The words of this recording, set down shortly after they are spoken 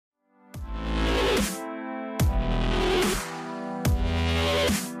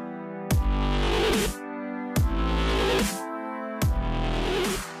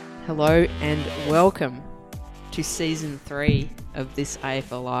Hello and welcome to Season 3 of This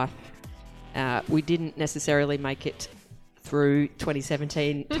AFL Life. We didn't necessarily make it through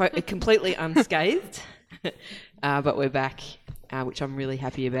 2017 completely unscathed, but we're back, which I'm really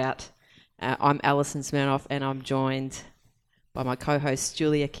happy about. I'm Alison Smirnoff and I'm joined by my co-hosts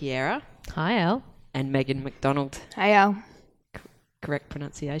Julia Chiera. Hi, Al. And Megan McDonald. Hey, Al. Correct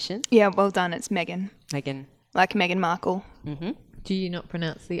pronunciation? Yeah, well done. It's Megan. Megan. Like Meghan Markle. Mm-hmm. Do you not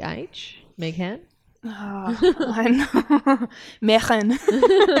pronounce the H, Meghan? Oh, I know. Megan.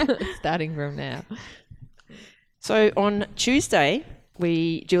 Starting from now. So on Tuesday,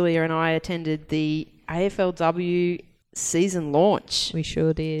 Julia and I attended the AFLW season launch. We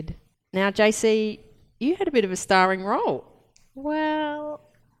sure did. Now, JC, you had a bit of a starring role. Well,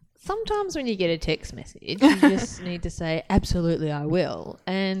 sometimes when you get a text message, you just need to say, absolutely, I will.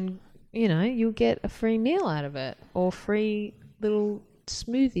 And, you know, you'll get a free meal out of it or free little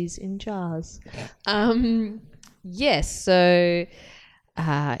smoothies in jars. Yes, so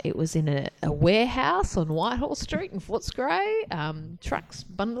it was in a warehouse on Whitehall Street in Footscray. Trucks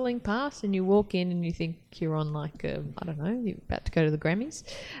bundling past and you walk in and you think you're on like, I don't know, you're about to go to the Grammys.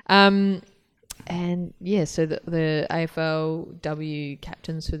 And yeah, so the AFLW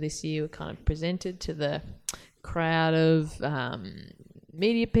captains for this year were kind of presented to the crowd of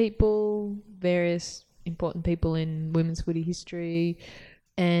media people, various important people in women's footy history,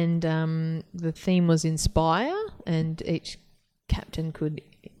 and the theme was Inspire, and each captain could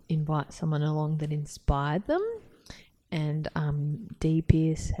invite someone along that inspired them. And Dee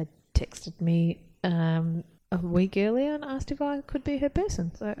Pearce had texted me a week earlier and asked if I could be her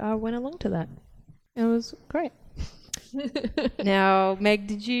person, so I went along to that. It was great. Now, Meg,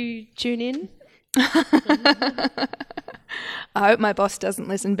 did you tune in? I hope my boss doesn't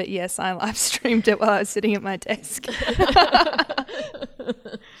listen, but yes, I live streamed it while I was sitting at my desk. Had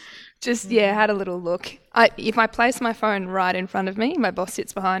a little look. If I place my phone right in front of me, my boss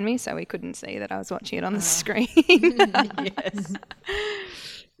sits behind me, so we couldn't see that I was watching it on the screen. Yes.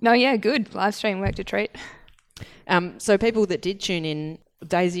 No, yeah, good. Live stream worked a treat. So people that did tune in,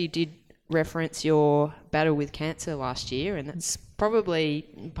 Daisy did reference your battle with cancer last year, and that's probably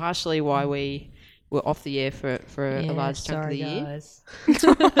partially why we were off the air for a large chunk of the guys. year.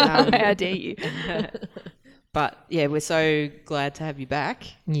 How dare you? But yeah, we're so glad to have you back.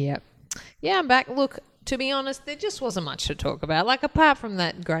 Yep. Yeah, I'm back. Look, to be honest, there just wasn't much to talk about. Like, apart from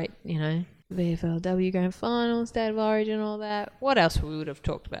that great, VFLW Grand Final, State of Origin, all that. What else we would have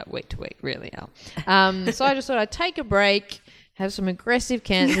talked about week to week, really, Al? So I just thought I'd take a break, have some aggressive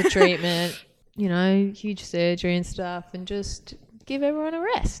cancer treatment, huge surgery and stuff, and just give everyone a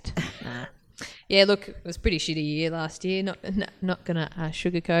rest. Nah. Yeah, look, it was a pretty shitty year last year. Not going to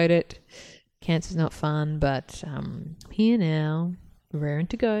sugarcoat it. Cancer's not fun, but here now, raring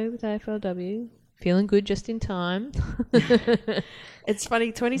to go with AFLW. Feeling good just in time. It's funny,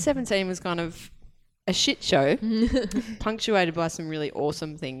 2017 was kind of a shit show, punctuated by some really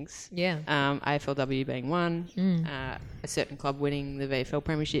awesome things. Yeah. AFLW being one, a certain club winning the VFL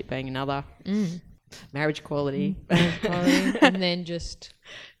Premiership being another, marriage equality. And then just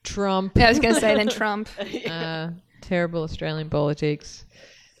Trump. I was going to say then Trump. Terrible Australian politics.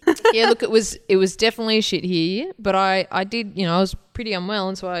 Yeah, look, it was definitely a shit year, but I did, I was pretty unwell,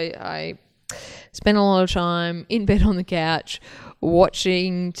 and so I spent a lot of time in bed on the couch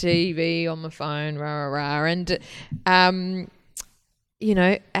watching TV on my phone, and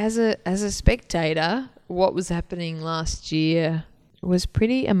as a spectator, what was happening last year was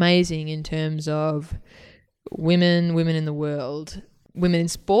pretty amazing in terms of women in the world. Women in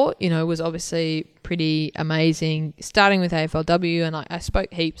sport, was obviously pretty amazing, starting with AFLW, and I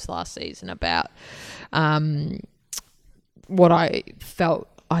spoke heaps last season about what I felt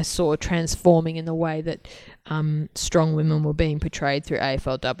I saw transforming in the way that strong women were being portrayed through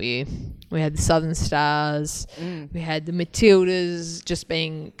AFLW. We had the Southern Stars, we had the Matildas just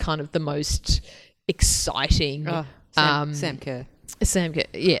being kind of the most exciting. Sam Kerr. Sam Kerr,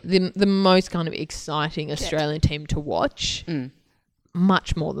 yeah, the most kind of exciting Australian team to watch.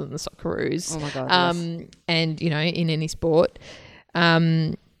 Much more than the Socceroos. Oh my God, yes. And, in any sport.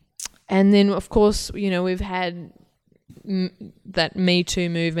 And then, of course, we've had that Me Too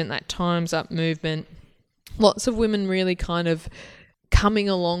movement, that Time's Up movement. Lots of women really kind of coming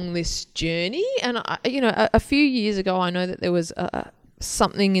along this journey. And, a few years ago, I know that there was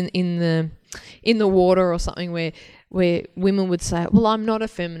something in the water or something where women would say, well, I'm not a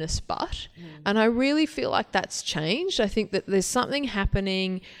feminist, but. And I really feel like that's changed. I think that there's something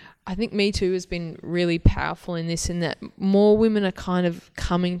happening. I think Me Too has been really powerful in this, in that more women are kind of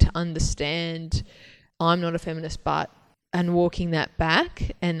coming to understand I'm not a feminist, but and walking that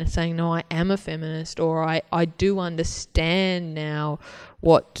back and saying, no, I am a feminist, or I do understand now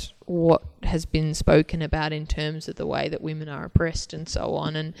what has been spoken about in terms of the way that women are oppressed and so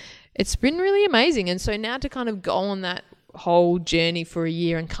on. And it's been really amazing. And so now to kind of go on that whole journey for a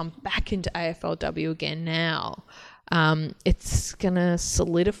year and come back into AFLW again now, it's going to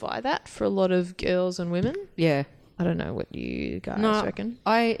solidify that for a lot of girls and women. Yeah. I don't know what you guys reckon.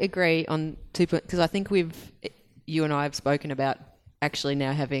 I agree on 2 points, because I think you and I have spoken about actually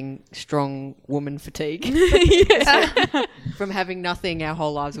now having strong woman fatigue. From having nothing our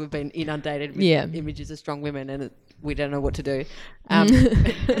whole lives, we've been inundated with images of strong women, and we don't know what to do.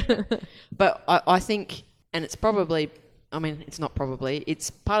 But I think, and it's probably, I mean, it's not probably,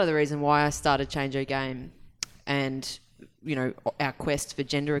 it's part of the reason why I started Change Your Game and, you know, our quest for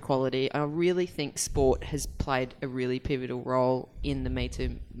gender equality. I really think sport has played a really pivotal role in the Me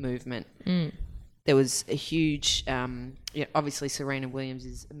Too movement. There was a huge, obviously Serena Williams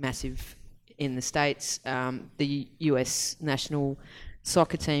is massive in the States. The US national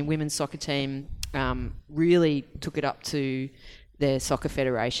soccer team, women's soccer team, really took it up to their soccer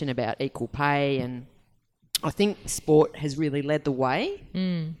federation about equal pay. And I think sport has really led the way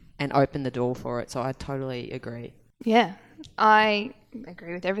and opened the door for it. So I totally agree. Yeah, I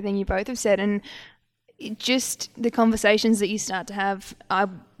agree with everything you both have said. And just the conversations that you start to have. I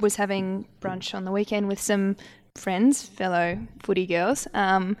was having brunch on the weekend with some friends, fellow footy girls,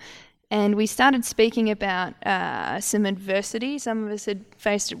 and we started speaking about some adversity some of us had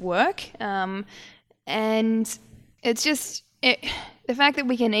faced at work, and it's just the fact that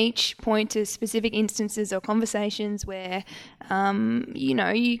we can each point to specific instances or conversations where,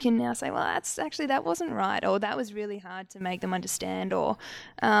 you can now say, well, that wasn't right, or that was really hard to make them understand, or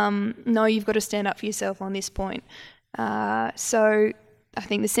no, you've got to stand up for yourself on this point. So I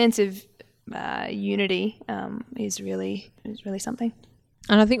think the sense of unity is really something.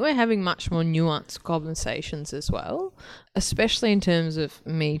 And I think we're having much more nuanced conversations as well, especially in terms of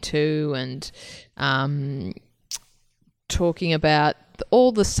Me Too and talking about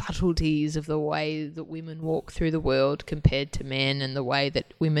all the subtleties of the way that women walk through the world compared to men, and the way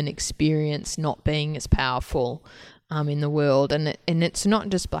that women experience not being as powerful in the world. And it's not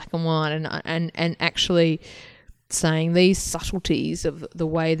just black and white, and actually saying these subtleties of the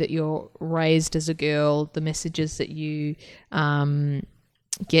way that you're raised as a girl, the messages that you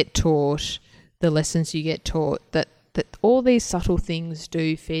get taught, the lessons you get taught, that all these subtle things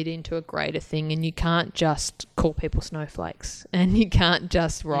do feed into a greater thing, and you can't just call people snowflakes, and you can't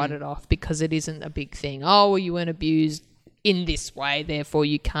just write it off because it isn't a big thing. Oh, well, you weren't abused in this way, therefore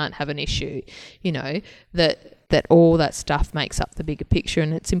you can't have an issue. You know, that all that stuff makes up the bigger picture,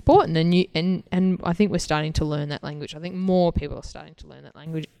 and it's important. And I think we're starting to learn that language. I think more people are starting to learn that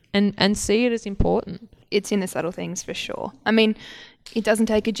language and see it as important. It's in the subtle things for sure. I mean, it doesn't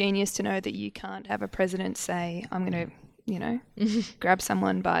take a genius to know that you can't have a president say, I'm going to, grab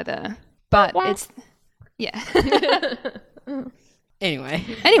someone by the... But it's... Yeah.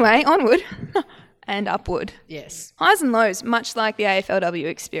 Anyway, onward and upward. Yes. Highs and lows, much like the AFLW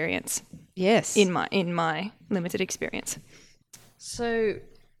experience. Yes. In my limited experience. So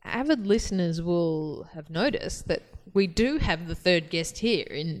avid listeners will have noticed that we do have the third guest here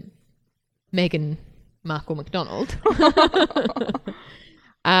in Meghan Markle McDonald.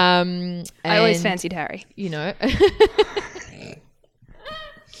 I always fancied Harry.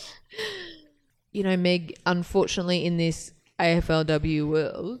 Meg, unfortunately in this AFLW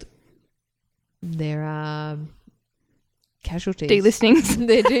world, there are casualties. Delistings.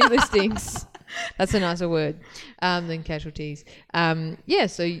 They're delistings. That's a nicer word than casualties. So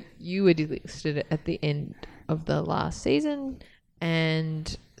you were delisted at the end of the last season,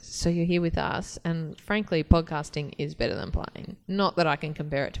 and so you're here with us, and frankly, podcasting is better than playing. Not that I can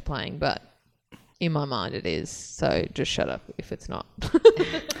compare it to playing, but in my mind it is. So just shut up if it's not.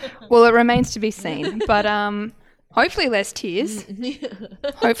 Well, it remains to be seen, but hopefully less tears.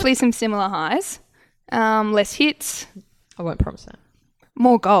 Hopefully some similar highs. Less hits. I won't promise that.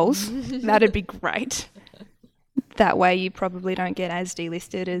 More goals. That'd be great. That way you probably don't get as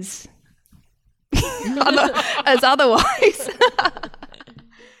delisted as otherwise.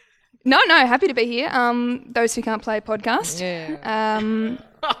 No, happy to be here. Those Who Can't Play podcast. Yeah.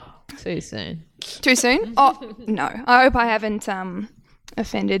 Too soon. Too soon? Oh, no. I hope I haven't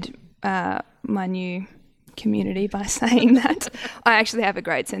offended my new community by saying that. I actually have a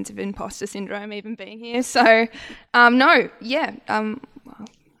great sense of imposter syndrome even being here. So,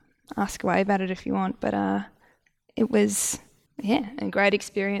 ask away about it if you want. But it was, a great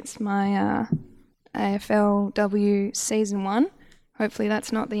experience, my AFLW Season 1. Hopefully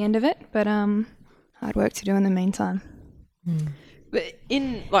that's not the end of it, but hard work to do in the meantime. But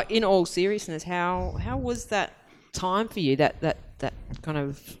in all seriousness, how was that time for you? That kind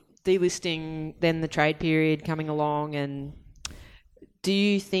of delisting, then the trade period coming along, and do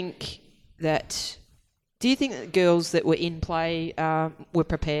you think that girls that were in play were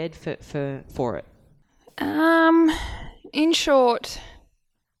prepared for it? In short,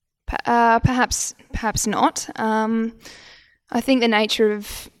 perhaps not. I think the nature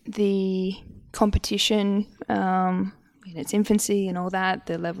of the competition in its infancy and all that,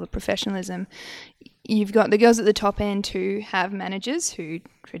 the level of professionalism, you've got the girls at the top end who have managers who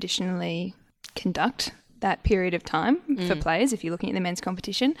traditionally conduct that period of time for players, if you're looking at the men's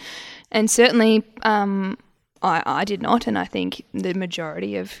competition. And certainly I did not, and I think the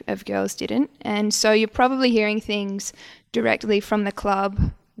majority of girls didn't. And so you're probably hearing things directly from the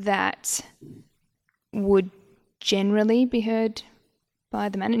club that would generally be heard by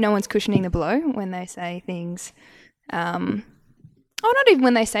the manager. No one's cushioning the blow when they say things. Not even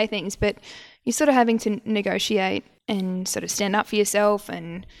when they say things, but you're sort of having to negotiate and sort of stand up for yourself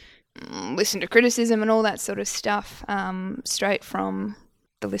and listen to criticism and all that sort of stuff straight from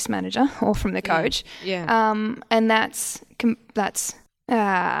the list manager or from the coach. Yeah. And that's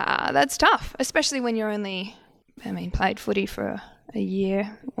tough, especially when you're only, played footy for a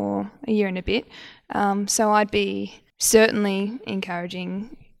year or a year and a bit. So I'd be certainly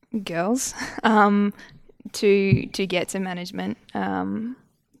encouraging girls to get to management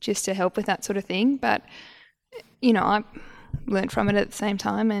just to help with that sort of thing. But, I learned from it at the same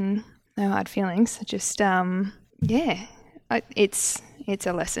time and no hard feelings. Just, it's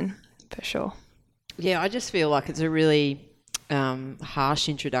a lesson for sure. Yeah, I just feel like it's a really harsh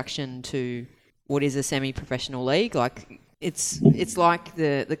introduction to what is a semi-professional league. Like it's like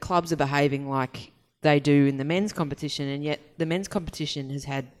the clubs are behaving like they do in the men's competition, and yet the men's competition has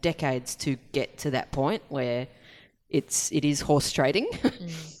had decades to get to that point where it is horse trading.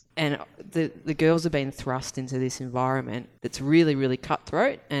 And the girls have been thrust into this environment that's really, really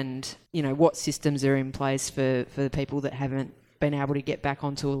cutthroat. And, what systems are in place for the people that haven't been able to get back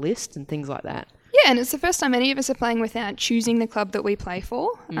onto a list and things like that. Yeah, and it's the first time any of us are playing without choosing the club that we play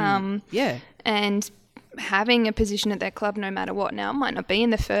for. Yeah. And having a position at that club no matter what. Now, it might not be in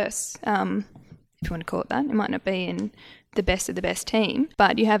the first, if you want to call it that. It might not be in the best of the best team,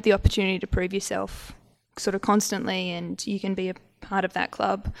 but you have the opportunity to prove yourself sort of constantly, and you can be a part of that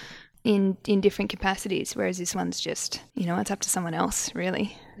club in different capacities, whereas this one's just, it's up to someone else,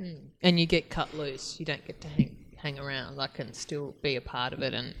 really. And you get cut loose. You don't get to hang around, and still be a part of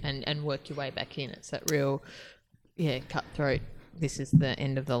it and work your way back in. It's that real, cutthroat, this is the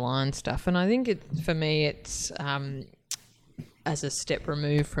end of the line stuff. And I think for me, it's as a step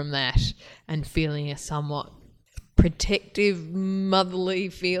removed from that and feeling a somewhat protective, motherly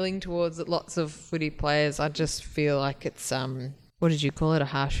feeling towards lots of footy players. I just feel like it's what did you call it? A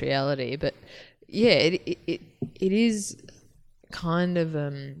harsh reality. But yeah, it is kind of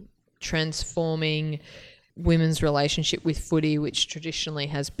transforming women's relationship with footy, which traditionally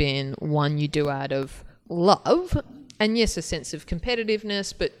has been one you do out of love and yes, a sense of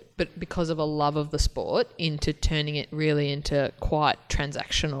competitiveness, but because of a love of the sport, into turning it really into quite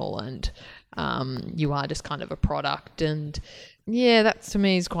transactional, and you are just kind of a product. And yeah, that to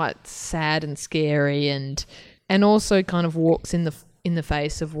me is quite sad and scary, and also kind of walks in the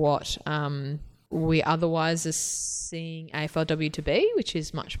face of what we otherwise are seeing AFLW to be, which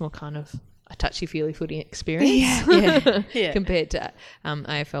is much more kind of a touchy-feely footy experience compared to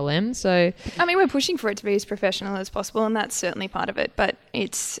AFLM. So, we're pushing for it to be as professional as possible, and that's certainly part of it. But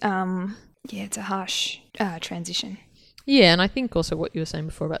it's it's a harsh transition. Yeah, and I think also what you were saying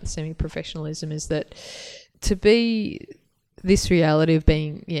before about the semi-professionalism is that to be this reality of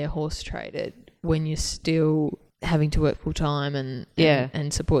being horse traded when you're still having to work full time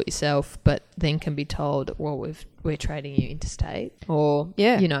and support yourself, but then can be told, well, we're trading you interstate, or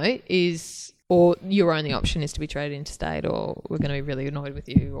or your only option is to be traded interstate, or we're going to be really annoyed with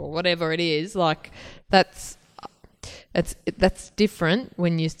you, or whatever it is. Like that's different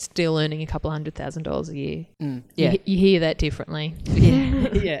when you're still earning a couple $100,000 a year. You hear that differently.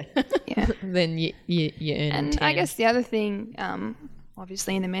 Yeah. Then you earn. And 10. I guess the other thing,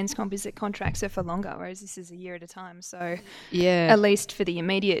 obviously in the men's comp, is that contracts are for longer, whereas this is a year at a time. So at least for the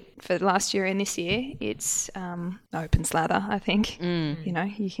last year and this year, it's open slather, I think.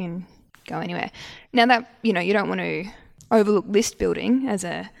 You can go anywhere. Now that, you don't want to overlook list building as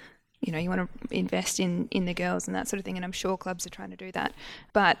a, you want to invest in the girls and that sort of thing, and I'm sure clubs are trying to do that.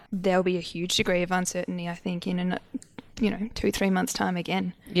 But there'll be a huge degree of uncertainty, I think, in 2-3 months' time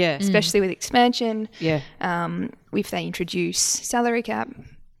again. Yeah. Especially with expansion. Yeah. If they introduce salary cap,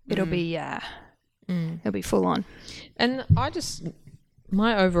 it'll be It'll be full on. And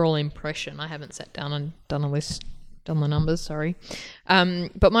my overall impression, I haven't sat down and done a list, done the numbers, sorry.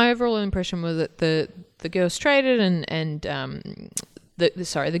 But my overall impression was that the girls traded and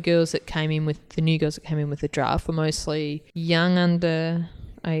the girls that came in with, the new girls that came in with the draft were mostly young under,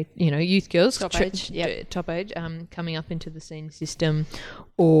 youth girls. Top age, yep. Top age, coming up into the senior system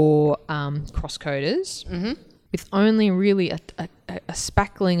or cross-coders with only really a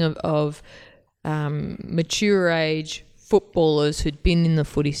spackling of mature age footballers who'd been in the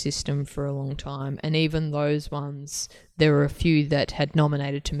footy system for a long time, and even those ones, there were a few that had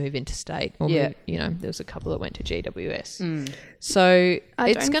nominated to move interstate. Or there was a couple that went to GWS. So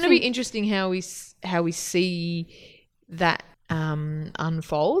it's going to be interesting how we see that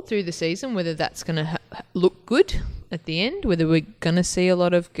unfold through the season, whether that's going to look good at the end, whether we're going to see a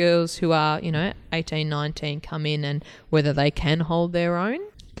lot of girls who are 18, 19 come in, and whether they can hold their own.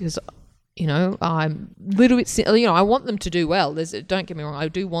 Because I'm a little bit, I want them to do well. Don't get me wrong, I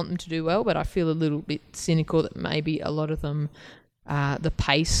do want them to do well, but I feel a little bit cynical that maybe a lot of them, the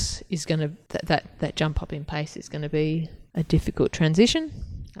pace is going to, that jump up in pace is going to be a difficult transition.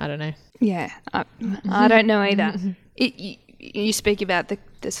 I don't know. Yeah, I don't know either. You speak about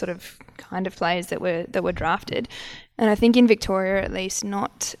the sort of kind of players that were drafted, and I think in Victoria at least, I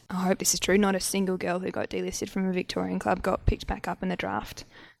hope this is true, not a single girl who got delisted from a Victorian club got picked back up in the draft.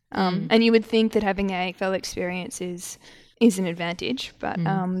 And you would think that having AFL experience is an advantage, but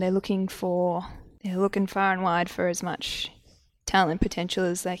they're looking far and wide for as much talent potential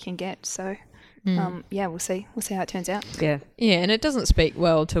as they can get. So we'll see how it turns out. Yeah, and it doesn't speak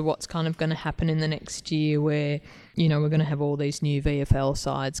well to what's kind of going to happen in the next year, where we're going to have all these new VFL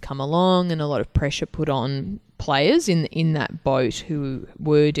sides come along and a lot of pressure put on players in that boat who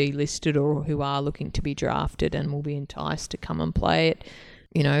were delisted or who are looking to be drafted and will be enticed to come and play it.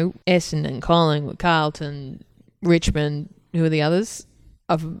 Essendon, Collingwood, Carlton, Richmond, who are the others?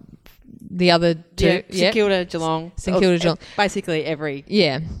 Of the other two? St Kilda, Geelong. Basically every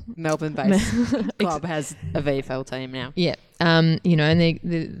Melbourne-based club has a VFL team now. Yeah. And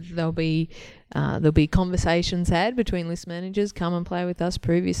there'll be conversations had between list managers. Come and play with us,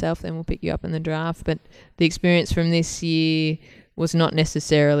 prove yourself, then we'll pick you up in the draft. But the experience from this year was not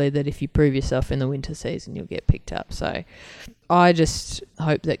necessarily that if you prove yourself in the winter season, you'll get picked up. So I just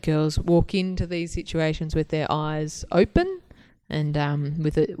hope that girls walk into these situations with their eyes open and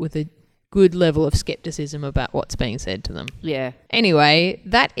with a good level of skepticism about what's being said to them. Yeah. Anyway,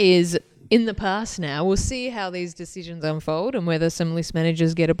 that is in the past now. We'll see how these decisions unfold and whether some list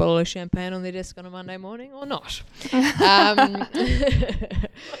managers get a bottle of champagne on their desk on a Monday morning or not.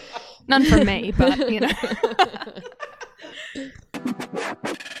 None from me, but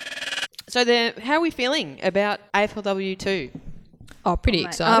So how are we feeling about AFLW 2? Oh, pretty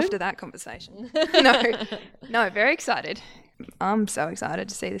excited. After that conversation. No, very excited. I'm so excited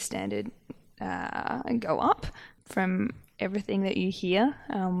to see the standard go up from everything that you hear.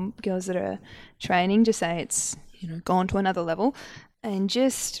 Girls that are training just say it's gone to another level. And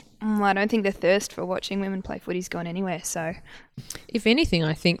just, I don't think the thirst for watching women play footy's gone anywhere. So, if anything,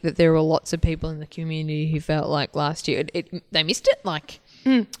 I think that there were lots of people in the community who felt like last year they missed it.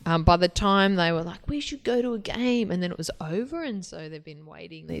 By the time they were like, we should go to a game, and then it was over, and so they've been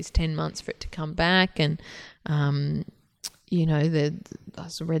waiting these 10 months for it to come back. And I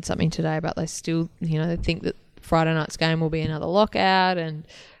read something today about they still, they think that Friday night's game will be another lockout, and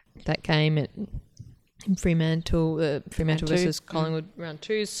that game in Fremantle, Fremantle versus Collingwood round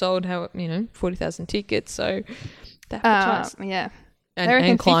 2 sold 40,000 tickets. So that twice. Yeah,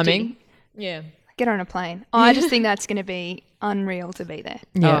 and climbing. 50. Yeah, get on a plane. I just think that's going to be unreal to be there.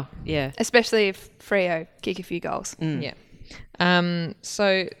 Yeah, yeah. Especially if Freo kick a few goals. Yeah.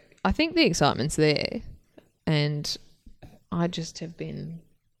 So I think the excitement's there, and I just have been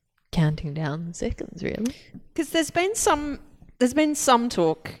counting down the seconds, really. Because there's been some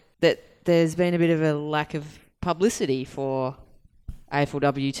talk that there's been a bit of a lack of publicity for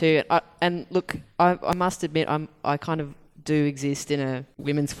AFLW2. And look, I must admit, I kind of do exist in a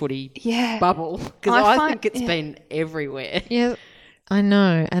women's footy bubble, because I think it's been everywhere. Yeah, I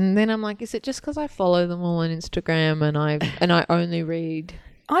know. And then I'm like, is it just because I follow them all on Instagram and I only read?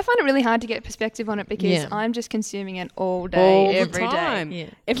 I find it really hard to get perspective on it because I'm just consuming it all day, every day. Yeah.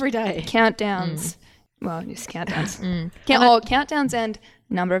 Every day. Countdowns. Well, just countdowns. Countdowns and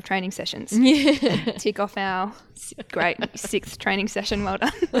number of training sessions. Yeah. Tick off our great 6th training session. Well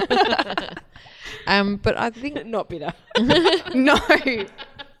done. But I think not bitter. No.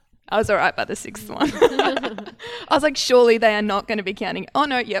 I was all right by the 6th one. I was like, surely they are not going to be counting. Oh,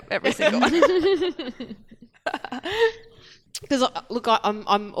 no, yep, every single one. Because look,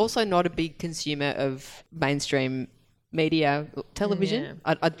 I'm also not a big consumer of mainstream media, television.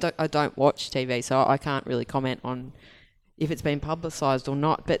 Yeah. I don't watch TV, so I can't really comment on if it's been publicised or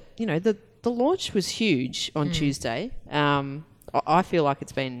not. But you know, the launch was huge on Tuesday. I feel like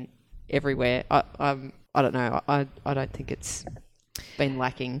it's been everywhere. I don't know. I don't think it's been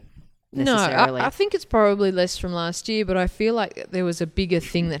lacking necessarily. No, I think it's probably less from last year, but I feel like there was a bigger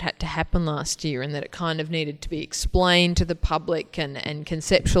thing that had to happen last year and that it kind of needed to be explained to the public and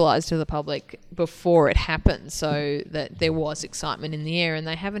conceptualised to the public before it happened, so that there was excitement in the air, and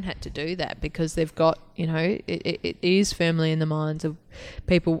they haven't had to do that because they've got, you know, it is firmly in the minds of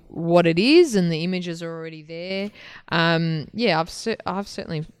people what it is, and the images are already there. I've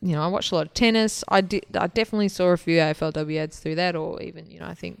certainly, you know, I watched a lot of tennis. I definitely saw a few AFLW ads through that, or even, you know,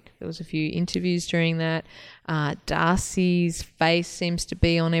 I think there was a few interviews during that. Darcy's face seems to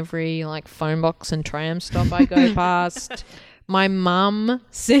be on every like phone box and tram stop I go past. My mum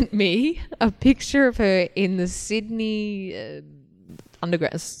sent me a picture of her in the Sydney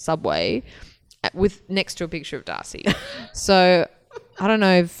underground subway with next to a picture of Darcy. So I don't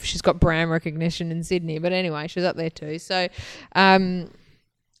know if she's got brand recognition in Sydney, but anyway, she's up there too. So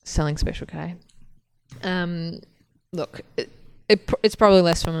selling Special K. Look, it's probably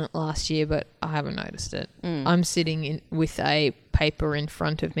less from last year, but I haven't noticed it. I'm sitting with a paper in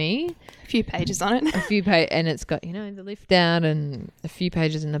front of me, A few pages on it. and it's got, you know, the lift out and a few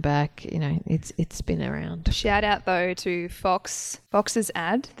pages in the back. You know, it's been around. Shout out though to Fox's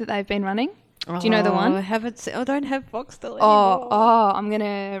ad that they've been running. Do you know the one? I haven't seen, I don't have Fox still anymore. I'm going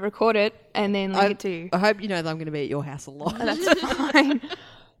to record it and then link it to you. I hope you know that I'm going to be at your house a lot. That's fine.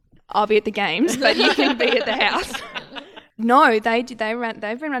 I'll be at the games, but you can be at the house. No, they've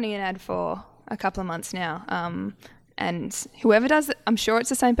been running an ad for a couple of months now. And whoever does it, I'm sure it's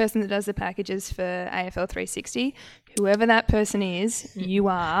the same person that does the packages for AFL 360. Whoever that person is, you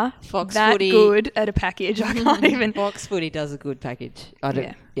are Fox that Footy. good at a package. I can't even. Fox Footy does a good package.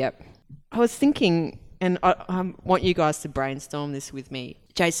 Yeah. Yep. I was thinking, and I want you guys to brainstorm this with me.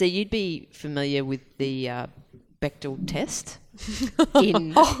 JC, you'd be familiar with the Bechdel test?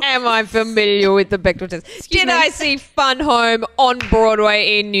 Am I familiar with the Bechdel test? Did I see Fun Home on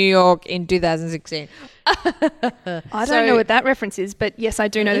Broadway in New York in 2016? I don't know what that reference is, but yes, I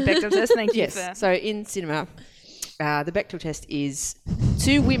do know the Bechdel test. Thank you. Yes. So in cinema, the Bechdel test is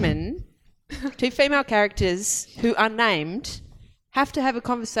two female characters who are named have to have a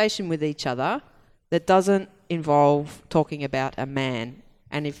conversation with each other that doesn't involve talking about a man.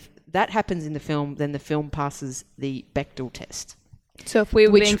 And if that happens in the film, then the film passes the Bechdel test. So if we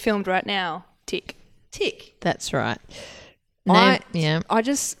were being filmed right now, tick. That's right. I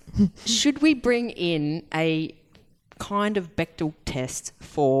just, should we bring in a kind of Bechdel test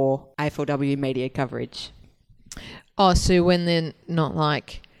for AFLW media coverage? Oh, so when they're not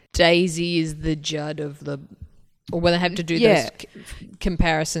like Daisy is the Judd of the... Or when they have to do those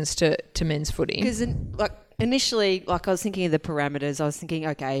comparisons to men's footy. Because initially, I was thinking of the parameters. I was thinking,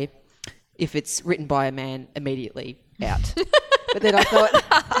 okay, if it's written by a man, immediately out. But then I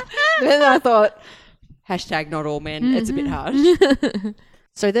thought, hashtag not all men. It's a bit harsh.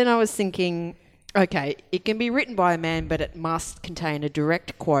 So then I was thinking, okay, it can be written by a man, but it must contain a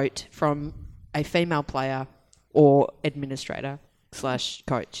direct quote from a female player or administrator /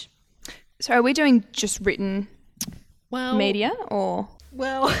 coach. So are we doing just written media or?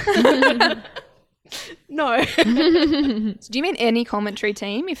 Well, no. So do you mean any commentary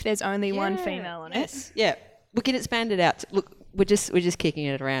team if there's only one female on it? Yeah. We can expand it out. Look, we're just kicking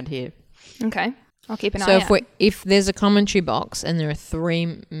it around here. Okay. I'll keep an eye out. So if there's a commentary box and there are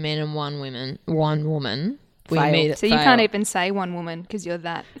 3 men and 1 woman, we Fail. meet at So you fail. can't even say one woman because you're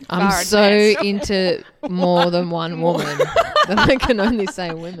that I'm far so advanced. into more than one woman that I can only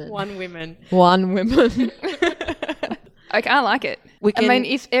say women. One women. One woman. Okay, I like it. I mean,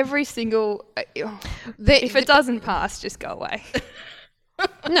 if every single... if it doesn't pass, just go away.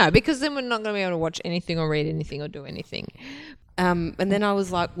 No, because then we're not going to be able to watch anything or read anything or do anything. And then I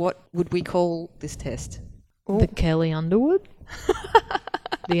was like, what would we call this test? The Kelly Underwood?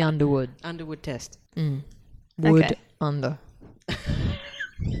 The Underwood. Underwood test. Wood Okay. under.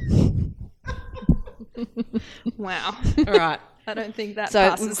 Wow. All right. I don't think that So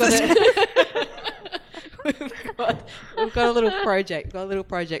passes. we've got a little project. We've got a little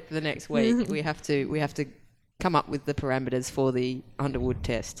project for the next week. We have to come up with the parameters for the Underwood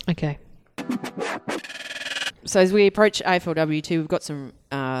test. Okay. So as we approach AFLW2, we've got some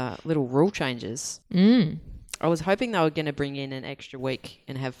little rule changes. I was hoping they were going to bring in an extra week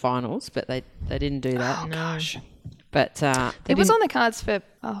and have finals, but they didn't do that. Gosh. But It was on the cards for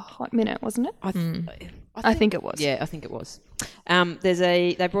a hot minute, wasn't it? I think it was. Yeah, I think it was.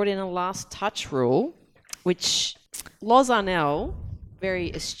 They brought in a last touch rule, which Loz Arnell,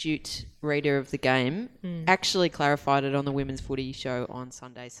 very astute reader of the game, actually clarified it on the Women's Footy show on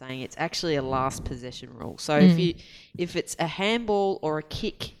Sunday, saying it's actually a last possession rule. So if it's a handball or a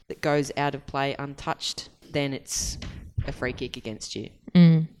kick that goes out of play untouched, then it's a free kick against you.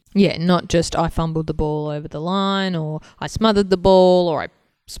 Yeah, not just I fumbled the ball over the line, or I smothered the ball, or I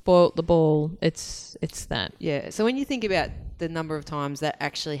spoilt the ball. It's that. Yeah. So when you think about the number of times that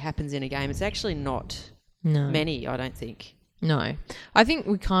actually happens in a game, it's actually not many, I don't think. No. I think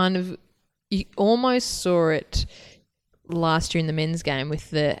you almost saw it last year in the men's game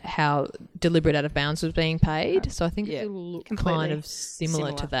with how deliberate out of bounds was being paid. So I think it will look kind of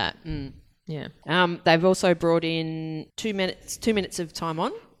similar to that. Yeah. They've also brought in 2 minutes of time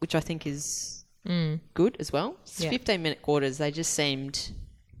on, which I think is good as well. It's 15-minute quarters. They just seemed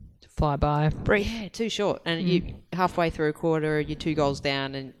to fly by. Brief. Yeah, too short. And you halfway through a quarter, you're 2 goals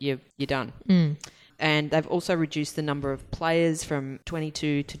down and you're done. And they've also reduced the number of players from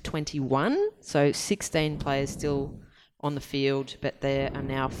 22 to 21. So 16 players still on the field, but there are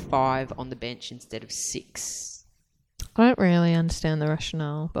now 5 on the bench instead of 6. I don't really understand the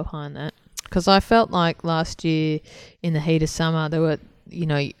rationale behind that, because I felt like last year in the heat of summer there were,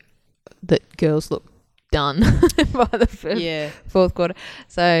 that girls looked done by the fourth quarter.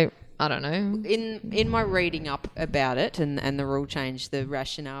 So I don't know. In my reading up about it and the rule change, the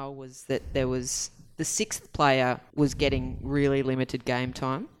rationale was that there was the 6th player was getting really limited game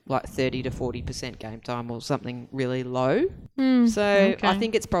time, like 30 to 40% game time or something really low. I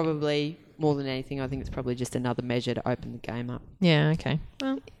think it's probably, more than anything, I think it's probably just another measure to open the game up. Yeah, okay.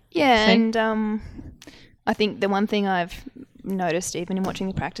 Well, and I think the one thing I've noticed even in watching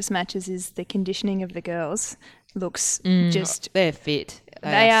the practice matches is the conditioning of the girls looks they're fit.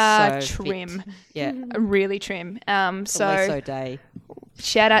 They are so trim. Fit. Yeah. Really trim. So Elise O'Day.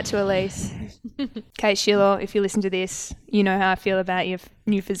 Shout out to Elise. Kate Sheila, if you listen to this, you know how I feel about your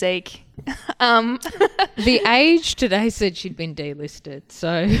new physique. The Age today said she'd been delisted,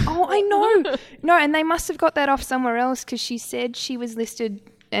 so... Oh, I know. No, and they must have got that off somewhere else because she said she was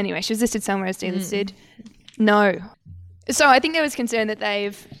listed... Anyway, she was listed somewhere as delisted. No. So I think there was concern that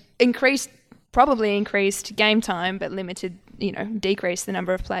they've probably increased game time but limited, decreased the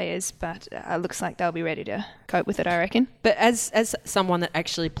number of players, but it looks like they'll be ready to cope with it, I reckon. But as someone that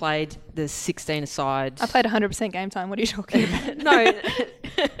actually played the 16-a-side... I played 100% game time. What are you talking about? No,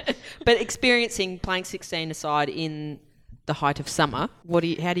 but playing 16-a-side in the height of summer,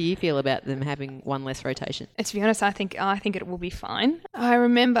 how do you feel about them having one less rotation? To be honest, I think it will be fine. I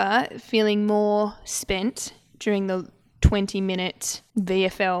remember feeling more spent during the 20-minute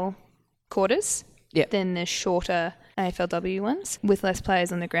VFL quarters than the shorter AFLW ones, with less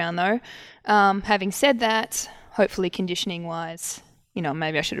players on the ground though. Having said that, hopefully conditioning-wise,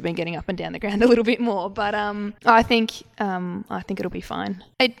 maybe I should have been getting up and down the ground a little bit more, but I think it'll be fine.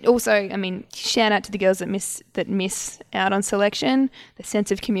 It also, shout out to the girls that miss out on selection. The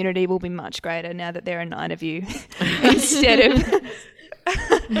sense of community will be much greater now that there are 9 of you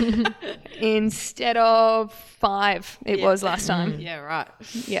instead of 5 it was last time. Yeah, right.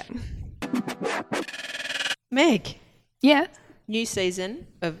 Yeah. Meg. Yeah. New season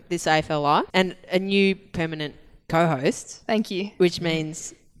of this AFL Live and a new permanent co-host. Thank you. Which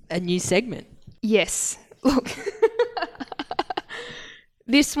means a new segment. Yes. Look.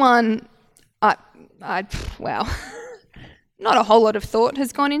 This one, wow. Not a whole lot of thought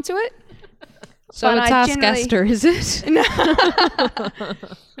has gone into it. So it's Ask Aster, is it? No.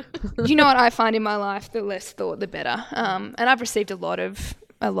 You know what I find in my life? The less thought, the better. And I've received a lot of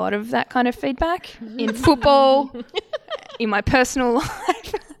that kind of feedback in football, in my personal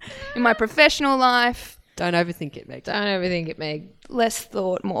life, in my professional life. Don't overthink it, Meg. Don't overthink it, Meg. Less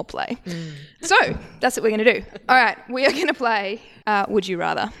thought, more play. So that's what we're going to do. All right, we are going to play Would You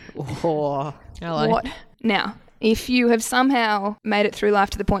Rather. Oh, hello. What? Now, if you have somehow made it through life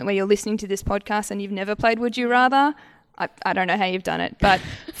to the point where you're listening to this podcast and you've never played Would You Rather, I don't know how you've done it, but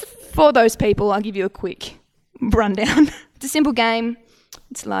for those people, I'll give you a quick rundown. It's a simple game.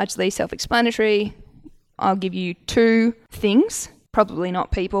 It's largely self-explanatory. I'll give you 2 things, probably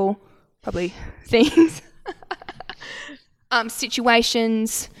not people, probably things,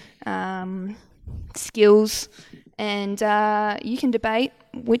 situations, skills, and you can debate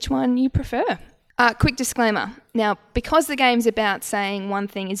which one you prefer. Quick disclaimer. Now, because the game's about saying one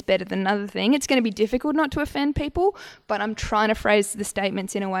thing is better than another thing, it's going to be difficult not to offend people, but I'm trying to phrase the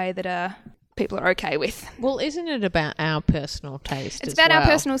statements in a way that are people are okay with. Well, isn't it about our personal taste? It's as about our well?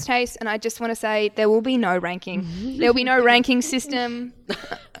 personal taste, and I just want to say there will be no ranking. There will be no ranking system.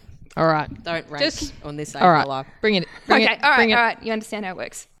 All right. Don't rank Just- on this All right. life. Bring it. All Bring right. it. You understand how it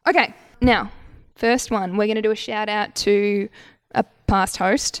works. Okay, now, first one, we're going to do a shout out to a past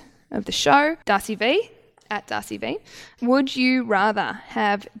host of the show, Darcy V, at Darcy V. Would you rather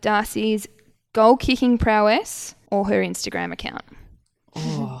have Darcy's goal kicking prowess or her Instagram account?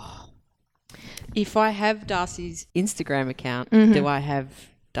 If I have Darcy's Instagram account, do I have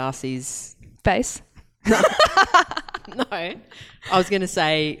Darcy's... Face. No. I was going to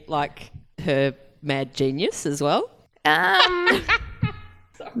say, like, her mad genius as well.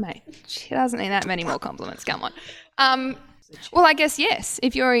 Mate, she doesn't need that many more compliments. Come on. Well, I guess yes.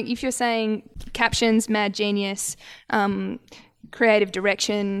 If you're saying captions, mad genius, creative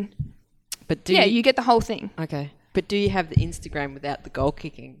direction, But do you get the whole thing. Okay. But do you have the Instagram without the goal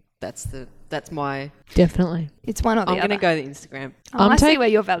kicking? That's my... Definitely. It's one or the I'm other. going to go the Instagram. I see where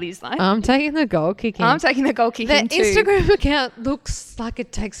your values lie. I'm taking the goal kicking. I'm taking the goal The kicking too. Instagram account looks like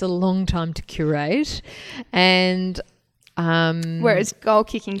it takes a long time to curate, and Whereas goal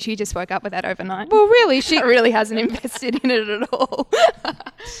kicking, she just woke up with that overnight. well, really, she really hasn't invested in it at all.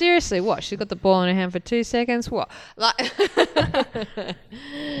 seriously, what? She got the ball in her hand for 2 seconds. What? Like, no.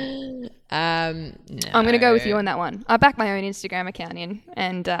 I'm going to go with you on that one. I back my own Instagram account in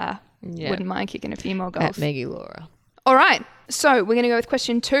and wouldn't mind kicking a few more At goals. Maggie Laura. All right. So we're going to go with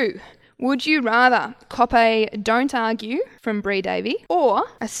question 2. Would you rather cop a Don't Argue from Bree Davey or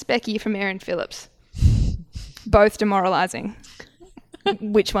a Specky from Erin Phillips? Both demoralising.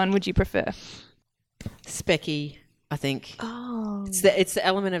 Which one would you prefer? Specky, I think. Oh. It's the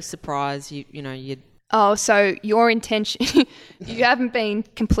element of surprise. You Oh, so your intention, you haven't been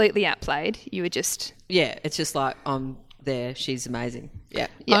completely outplayed. You were just... yeah, it's just like, I'm there. She's amazing. Yeah.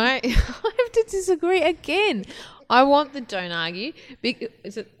 Yeah. I have to disagree again. I want the Don't Argue.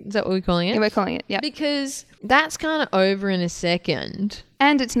 Is that what we're calling it? Yeah, we're calling it, yeah. Because that's kind of over in a second.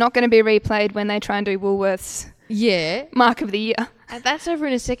 And it's not going to be replayed when they try and do Woolworths Yeah. Mark of the Year. That's over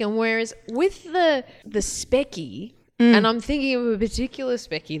in a second. Whereas with the Specky, and I'm thinking of a particular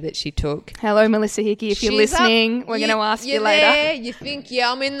Specky that she took. Hello, Melissa Hickey. If you're She's listening, up, we're going to ask you you're later. There, you think,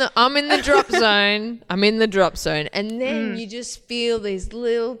 I'm in the drop zone. I'm in the drop zone. And then you just feel these two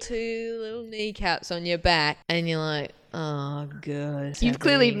little kneecaps on your back and you're like, oh, God. You've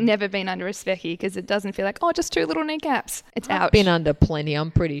clearly never been under a Specky because it doesn't feel like, oh, just 2 little kneecaps. It's I've ouch. been under plenty, I'm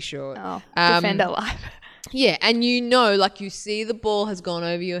pretty sure. Oh, defender life. Yeah, and you see the ball has gone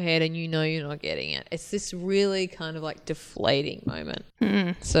over your head and you're not getting it. It's this really kind of like deflating moment.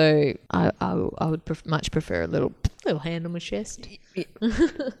 So I would much prefer a little hand on my chest.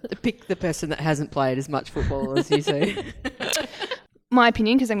 Pick the person that hasn't played as much football as you do. My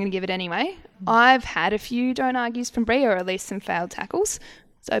opinion, because I'm going to give it anyway, I've had a few Don't Argues from Brie, or at least some failed tackles.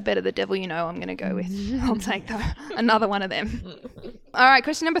 So better the devil you know I'm going to go with. I'll take another one of them. All right,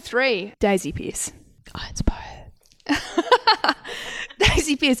 question number 3. Daisy Pearce. Oh, it's both.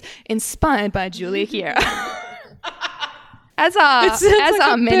 Daisy Pearce, inspired by Julia Chiara. As are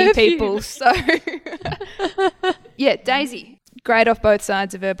many perfume. people. So, yeah, Daisy, great off both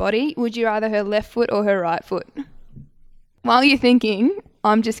sides of her body. Would you rather her left foot or her right foot? While you're thinking,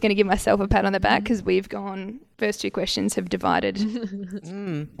 I'm just going to give myself a pat on the back because we've gone, first 2 questions have divided.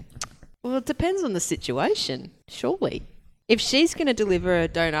 Well, it depends on the situation, surely. If she's going to deliver a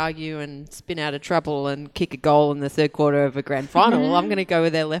Don't Argue and spin out of trouble and kick a goal in the third quarter of a grand final, I'm going to go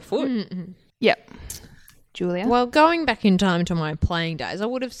with her left foot. Yep. Julia? Well, going back in time to my playing days, I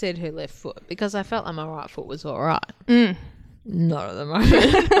would have said her left foot because I felt like my right foot was all right. Not at the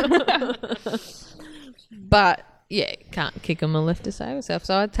moment. But, yeah, can't kick on my left to save herself.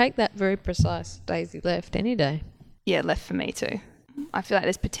 So I'd take that very precise Daisy left any day. Yeah, left for me too. I feel like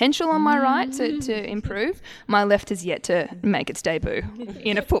there's potential on my right to improve. My left has yet to make its debut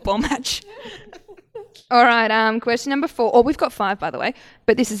in a football match. All right, question number 4. Oh, we've got 5, by the way,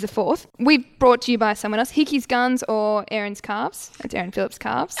 but this is the 4th. We've brought to you by someone else. Hickey's Guns or Erin's Calves. That's Erin Phillips'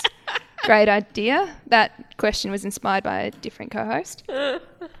 Calves. Great idea. That question was inspired by a different co-host.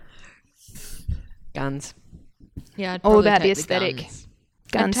 Guns. Yeah, I'd All probably about the take aesthetic. Guns.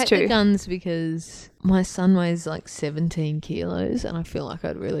 Guns I'd take too. the guns because my son weighs like 17 kilos and I feel like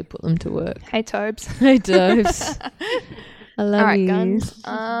I'd really put them to work. Hey, Tobes. Hey, Dopes. I love All right, you. Guns.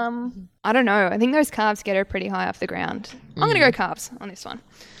 I don't know. I think those calves get her pretty high off the ground. I'm going to go calves on this one.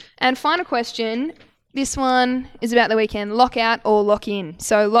 And final question. This one is about the weekend. Lock out or lock in?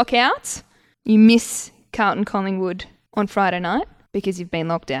 So lock out, you miss Carlton Collingwood on Friday night because you've been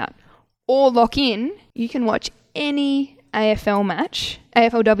locked out. Or lock in, you can watch any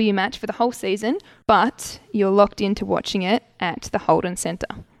AFLW match for the whole season, but you're locked into watching it at the Holden Centre.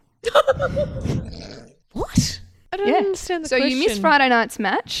 What? I don't understand the so question. You miss Friday night's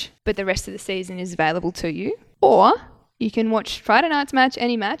match, but the rest of the season is available to you. Or you can watch Friday night's match,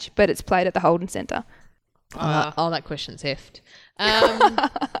 any match, but it's played at the Holden Centre. That question's heft. Well,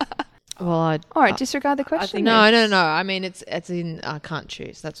 All right, disregard the question. No. I mean, it's in I can't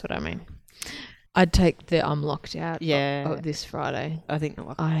choose. That's what I mean. I'd take the I'm locked out of this Friday. I think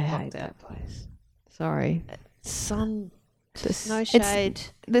I hate that place. Sorry. Sun, no shade.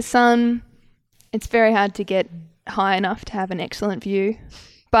 The sun, it's very hard to get high enough to have an excellent view,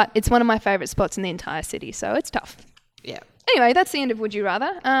 but it's one of my favourite spots in the entire city, so it's tough. Yeah. Anyway, that's the end of Would You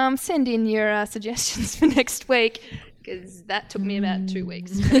Rather. Send in your suggestions for next week, because that took me about 2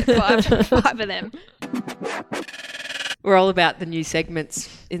 weeks to get five of them. We're all about the new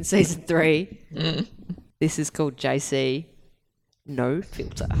segments in season 3. This is called JC No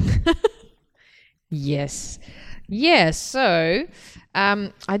Filter. Yes. Yeah, so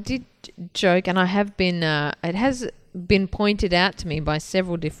I did joke, and I have been, it has been pointed out to me by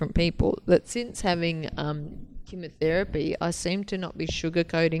several different people that since having chemotherapy, I seem to not be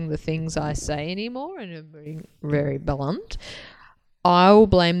sugarcoating the things I say anymore and are being very blunt. I will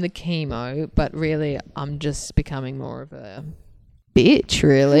blame the chemo, but really I'm just becoming more of a bitch,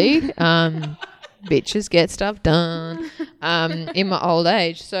 really. Bitches get stuff done in my old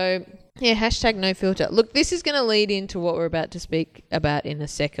age. So, yeah, hashtag no filter. Look, this is going to lead into what we're about to speak about in a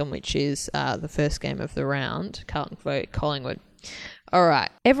second, which is the first game of the round, Carlton Collingwood. All right.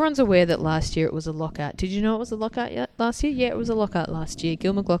 Everyone's aware that last year it was a lockout. Did you know it was a lockout last year? Yeah, it was a lockout last year.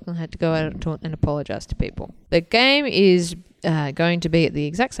 Gil McLachlan had to go out and apologise to people. The game is going to be at the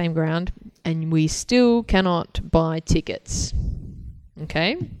exact same ground, and we still cannot buy tickets.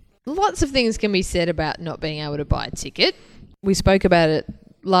 Okay? Lots of things can be said about not being able to buy a ticket. We spoke about it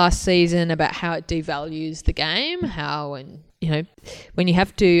last season about how it devalues the game, how when you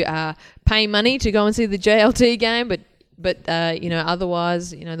have to pay money to go and see the JLT game, but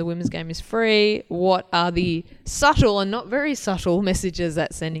otherwise, the women's game is free. What are the subtle and not very subtle messages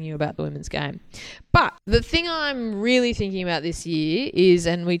that's sending you about the women's game? But the thing I'm really thinking about this year is,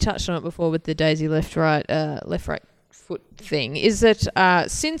 and we touched on it before with the Daisy left-right foot thing, is that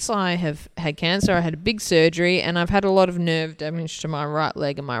since I have had cancer, I had a big surgery and I've had a lot of nerve damage to my right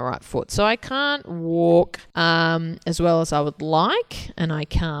leg and my right foot. So I can't walk as well as I would like, and I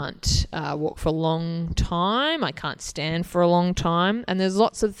can't walk for a long time. I can't stand for a long time. And there's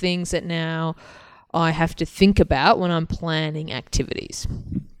lots of things that now I have to think about when I'm planning activities.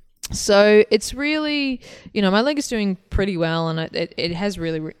 So it's really, my leg is doing pretty well, and it has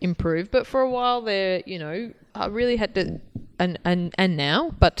really improved. But for a while there, I really had to, and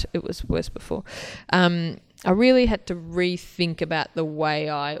now, but it was worse before. I really had to rethink about the way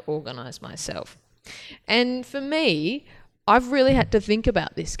I organise myself. And for me, I've really had to think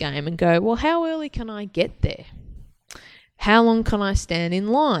about this game and go, well, how early can I get there? How long can I stand in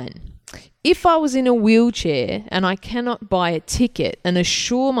line? If I was in a wheelchair and I cannot buy a ticket and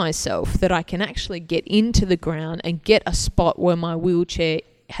assure myself that I can actually get into the ground and get a spot where my wheelchair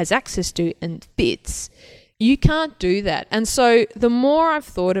has access to and fits, you can't do that. And so the more I've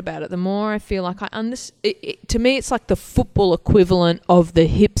thought about it, the more I feel like to me, it's like the football equivalent of the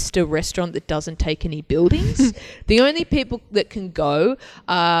hipster restaurant that doesn't take any buildings. The only people that can go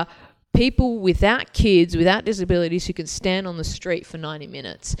are people without kids, without disabilities, who can stand on the street for 90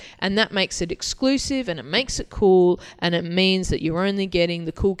 minutes. And that makes it exclusive, and it makes it cool, and it means that you're only getting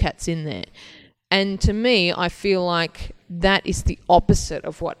the cool cats in there. And to me, I feel like that is the opposite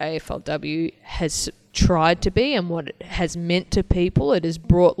of what AFLW has tried to be and what it has meant to people. It has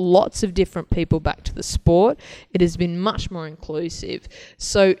brought lots of different people back to the sport. It has been much more inclusive.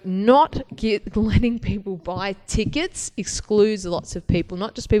 So not letting people buy tickets excludes lots of people,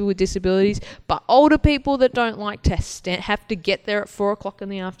 not just people with disabilities, but older people that don't like to have to get there at 4 o'clock in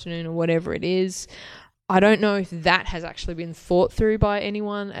the afternoon or whatever it is. I don't know if that has actually been thought through by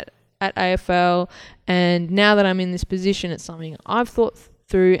anyone at AFL. And now that I'm in this position, it's something I've thought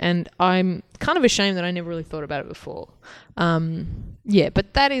through, and I'm kind of ashamed that I never really thought about it before.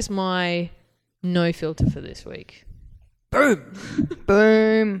 But that is my no filter for this week. Boom.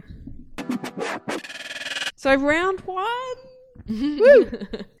 Boom. So round 1. Woo.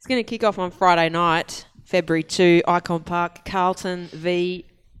 It's going to kick off on Friday night, February 2, Icon Park, Carlton v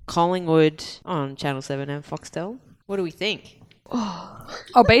Collingwood on Channel 7 and Foxtel. What do we think?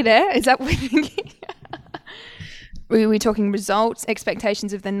 I'll be there. Is that what we're thinking? We're talking results,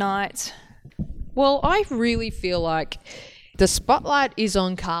 expectations of the night. Well, I really feel like the spotlight is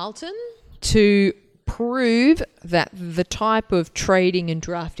on Carlton to prove that the type of trading and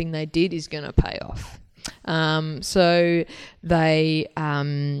drafting they did is going to pay off. So they...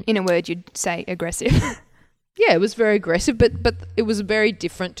 In a word, you'd say aggressive. Yeah, it was very aggressive, but it was very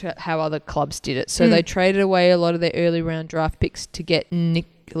different to how other clubs did it. So they traded away a lot of their early round draft picks to get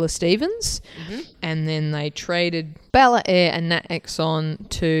Nicola Stevens, and then they traded Bella Eyre and Nat Exxon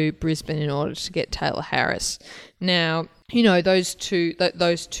to Brisbane in order to get Taylor Harris. Now, you know, those two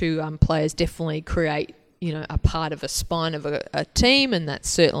players definitely create, you know, a part of a spine of a team, and that's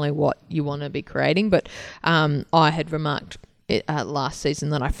certainly what you want to be creating. But I had remarked last season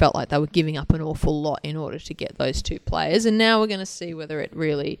that I felt like they were giving up an awful lot in order to get those two players, and now we're going to see whether it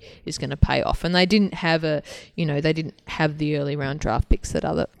really is going to pay off. And they didn't have they didn't have the early round draft picks that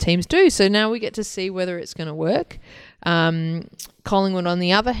other teams do, so now we get to see whether it's going to work. Collingwood, on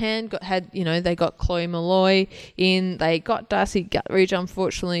the other hand, they got Chloe Malloy in. They got Darcy Gutridge.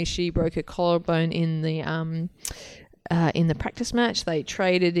 Unfortunately, she broke her collarbone in the practice match. They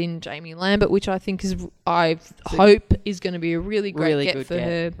traded in Jamie Lambert, which I think hope is going to be a really great get for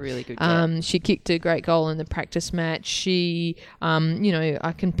her. Really good get. She kicked a great goal in the practice match. She,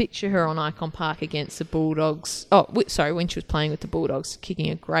 I can picture her on Icon Park against the Bulldogs. When she was playing with the Bulldogs, kicking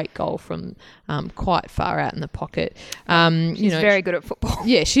a great goal from quite far out in the pocket. She's very good at football.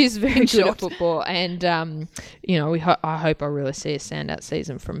 Yeah, she's very good at football, and I hope I really see a standout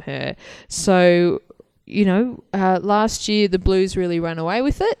season from her. So, last year the Blues really ran away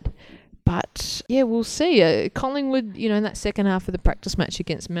with it. But, yeah, we'll see. Collingwood, in that second half of the practice match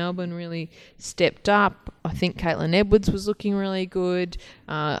against Melbourne really stepped up. I think Caitlin Edwards was looking really good.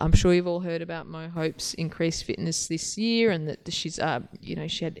 I'm sure you've all heard about Mo Hope's increased fitness this year, and that she's,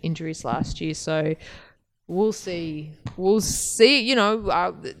 she had injuries last year. So we'll see.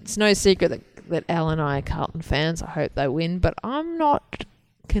 It's no secret that Al and I are Carlton fans. I hope they win, but I'm not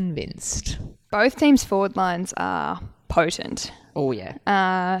convinced. Both teams' forward lines are potent. Oh,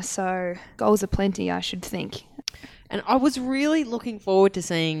 yeah. So goals are plenty, I should think. And I was really looking forward to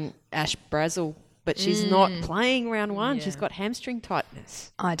seeing Ash Brazel, but she's not playing round one. Yeah. She's got hamstring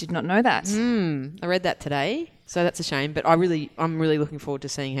tightness. I did not know that. I read that today, so that's a shame. But I'm really looking forward to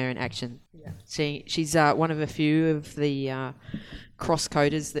seeing her in action. Yeah. She's one of a few of the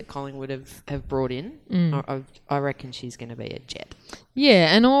cross-coders that Collingwood have brought in. I reckon she's going to be a jet.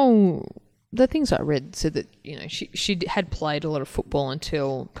 Yeah, and all the things I read said that, she had played a lot of football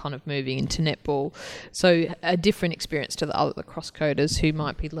until kind of moving into netball. So a different experience to the other cross-coders who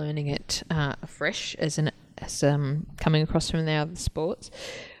might be learning it afresh as coming across from their other sports.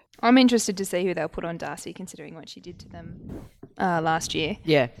 I'm interested to see who they'll put on Darcy, considering what she did to them last year.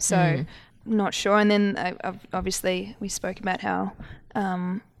 Yeah. So not sure. And then obviously we spoke about how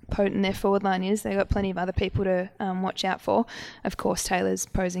potent their forward line is. They've got plenty of other people to watch out for. Of course, Taylor's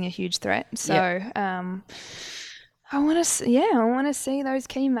posing a huge threat. So I want to see those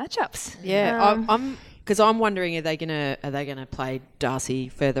key matchups. Yeah, I'm wondering are they gonna play Darcy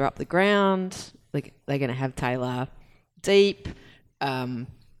further up the ground? Like, they're gonna have Taylor deep. Where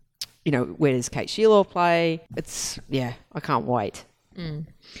does Kate Sheila play? I can't wait.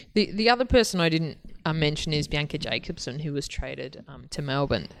 The other person I didn't mention is Bianca Jacobson, who was traded to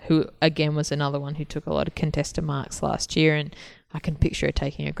Melbourne, who again was another one who took a lot of contested marks last year, and I can picture her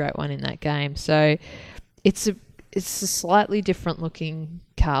taking a great one in that game. So it's a slightly different looking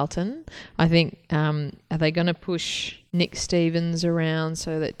Carlton. I think are they going to push Nick Stevens around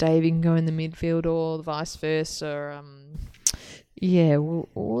so that Davey can go in the midfield, or vice versa?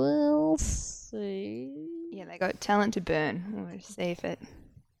 We'll see. Yeah, they got talent to burn. We'll see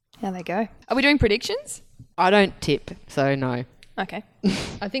how they go. Are we doing predictions? I don't tip, so no. Okay.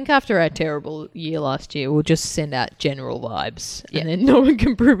 I think after our terrible year last year, we'll just send out general vibes, and then no one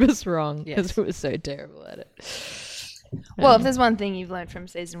can prove us wrong because we were so terrible at it. Well, if there's one thing you've learned from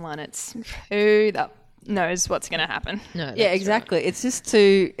season 1, it's who knows what's going to happen. No, yeah, exactly. Right. It's just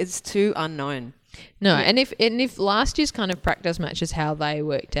too unknown. No, and if last year's kind of practice matches, how they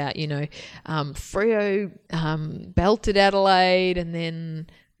worked out, Freo belted Adelaide, and then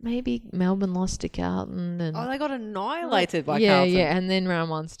maybe Melbourne lost to Carlton. And they got annihilated by Carlton. Yeah, and then round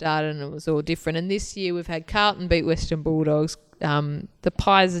 1 started and it was all different. And this year we've had Carlton beat Western Bulldogs. The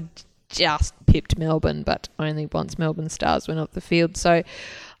Pies had just pipped Melbourne, but only once Melbourne Stars went off the field. So,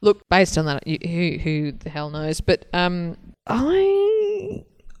 look, based on that, who the hell knows? But I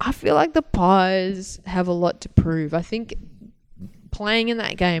feel like the Pies have a lot to prove. I think playing in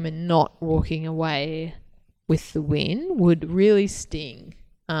that game and not walking away with the win would really sting.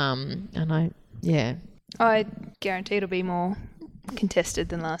 I guarantee it'll be more contested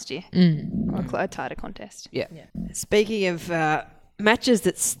than last year. Or a tighter contest. Yeah. Speaking of matches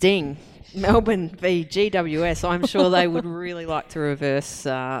that sting, Melbourne v GWS. I'm sure they would really like to reverse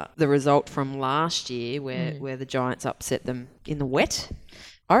the result from last year where the Giants upset them in the wet.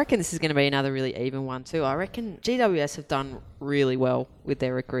 I reckon this is going to be another really even one too. I reckon GWS have done really well with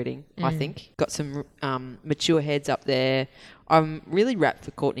their recruiting, I think. Got some mature heads up there. I'm really wrapped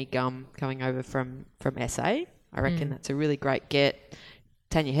for Courtney Gum coming over from SA. I reckon that's a really great get.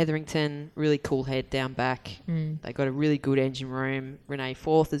 Tanya Hetherington, really cool head down back. They got a really good engine room. Renee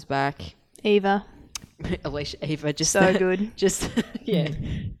Forth is back. Eva. Alicia Eva, just So good. Just yeah.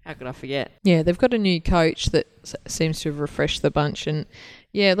 How could I forget? Yeah, they've got a new coach that seems to have refreshed the bunch, and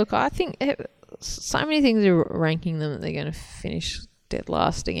yeah, look, I think so many things are ranking them that they're going to finish dead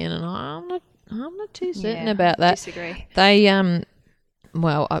last again, and I'm not too certain about that. Disagree. They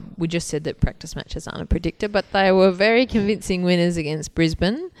we just said that practice matches aren't a predictor, but they were very convincing winners against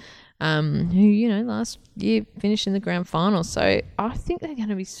Brisbane, who, last year finished in the grand final. So I think they're going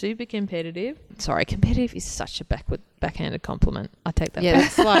to be super competitive. Sorry, competitive is such a backhanded compliment. I take that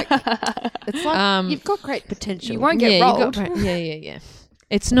back. It's like you've got great potential. You won't get rolled. Yeah.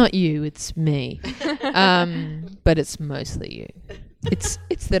 It's not you, it's me. But it's mostly you.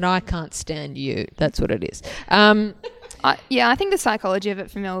 It's that I can't stand you. That's what it is. I think the psychology of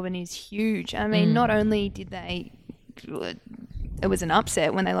it for Melbourne is huge. I mean, not only did it was an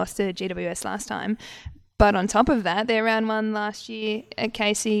upset when they lost to GWS last time, but on top of that, their round one last year at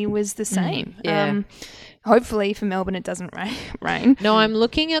Casey was the same. Hopefully for Melbourne it doesn't rain. No, I'm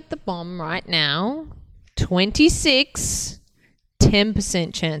looking at the bomb right now. 26,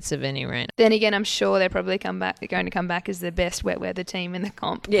 10% chance of any rain. Then again, I'm sure they're probably going to come back as the best wet weather team in the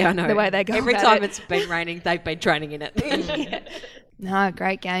comp. Yeah, I know. The way they go every about time it. it's been raining, they've been training in it. No,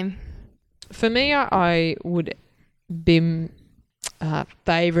 great game. For me, I would be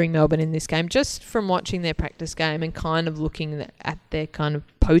favouring Melbourne in this game just from watching their practice game and kind of looking at their kind of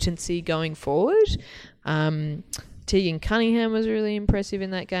potency going forward. Tegan Cunningham was really impressive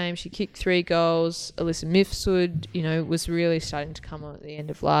in that game. She kicked 3 goals. Alyssa Mifsud, was really starting to come on at the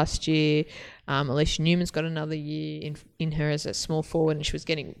end of last year. Alicia Newman's got another year in her as a small forward, and she was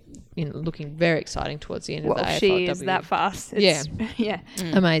looking very exciting towards the end of the AFLW. She is that fast. Yeah.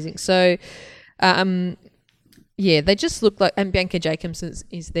 Amazing. So, they just look like, and Bianca Jacobs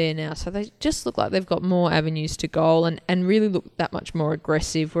is there now, so they just look like they've got more avenues to goal and really look that much more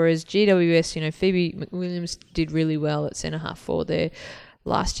aggressive, whereas GWS, Phoebe McWilliams did really well at centre half forward there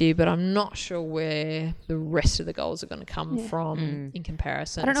last year, but I'm not sure where the rest of the goals are going to come from in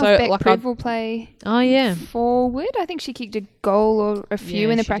comparison. I don't know if Beck Priv will play forward. I think she kicked a goal or a few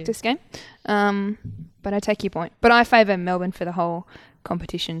in the practice game. But I take your point. But I favour Melbourne for the whole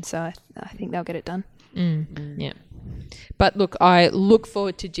competition, so I think they'll get it done. Yeah. But look, I look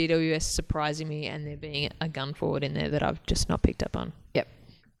forward to GWS surprising me and there being a gun forward in there that I've just not picked up on. Yep.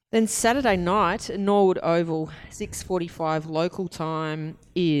 Then Saturday night, Norwood Oval, 6:45 local time,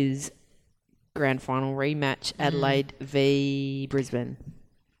 is grand final rematch, Adelaide v Brisbane.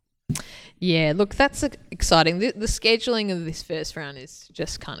 Yeah, look, that's exciting. The scheduling of this first round is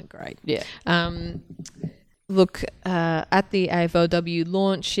just kind of great. Yeah. Look, at the AFLW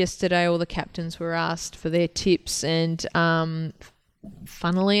launch yesterday, all the captains were asked for their tips, and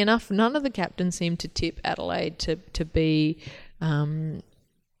funnily enough, none of the captains seemed to tip Adelaide to be,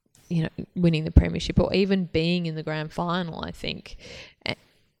 winning the premiership or even being in the grand final. I think,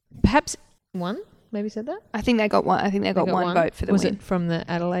 perhaps one maybe said that. I think they got one. I think they got one vote for the win. Was it from the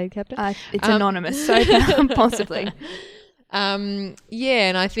Adelaide captain? It's anonymous, so possibly. And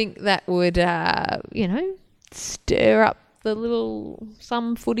I think that would, stir up the little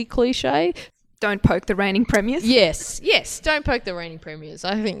some footy cliche. Don't poke the reigning premiers. Yes, don't poke the reigning premiers.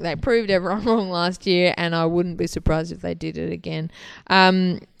 I think they proved everyone wrong last year, and I wouldn't be surprised if they did it again.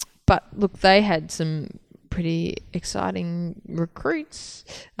 But look, they had some pretty exciting recruits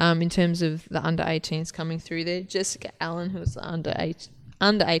in terms of the under-18s coming through there. Jessica Allen, who was the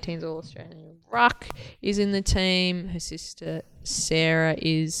under-18s All-Australian ruck, is in the team. Her sister Sarah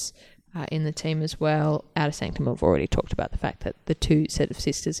is in the team as well. Out of Sanctum, we've already talked about the fact that the two set of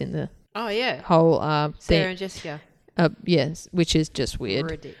sisters in the whole Sarah and Jessica. Yes, which is just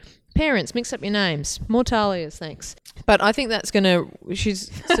weird. Ridiculous. Parents, mix up your names. More Talias, thanks. But I think that's going to...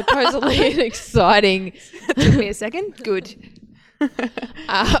 She's supposedly an exciting... Took me a second. Good.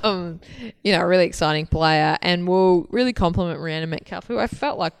 A really exciting player, and will really compliment Rihanna Metcalf, who I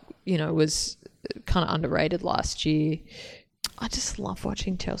felt like, was kind of underrated last year. I just love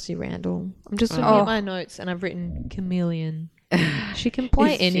watching Chelsea Randall. I'm just looking at my notes, and I've written chameleon. She can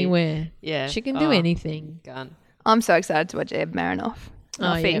play anywhere. Yeah. She can do anything. Gun. I'm so excited to watch Eb Marinoff.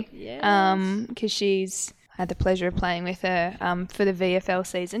 Yeah. Because she's had the pleasure of playing with her for the VFL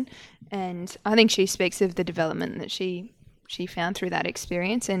season, And I think she speaks of the development that she found through that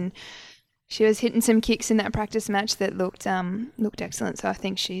experience, and she was hitting some kicks in that practice match that looked excellent. So I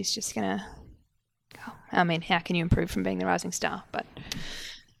think she's just gonna. I mean, how can you improve from being the rising star? But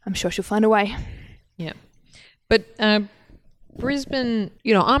I'm sure she'll find a way. Yeah, but Brisbane,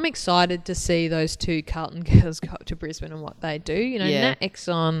 I'm excited to see those two Carlton girls go up to Brisbane and what they do. Nat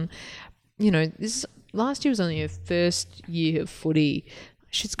Exon, this last year was only her first year of footy.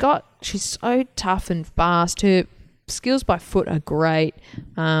 She's so tough and fast. Her skills by foot are great.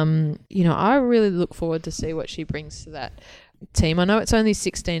 I really look forward to see what she brings to that team. I know it's only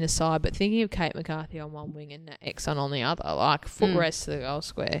 16 aside, but thinking of Kate McCarthy on one wing and Nat Exon on the other, like foot race to the goal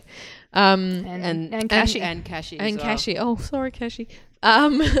square. And Cashy. And Cashy as And well. Cashy. Oh, sorry, Cashy.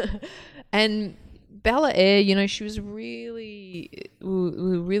 And Bella Eyre, she was we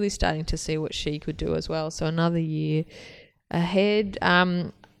were really starting to see what she could do as well. So another year ahead.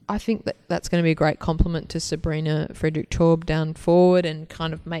 I think that's going to be a great compliment to Sabrina Frederick-Taub down forward, and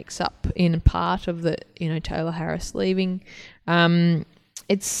kind of makes up in part of the, Taylor Harris leaving. I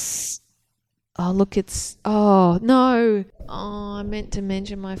meant to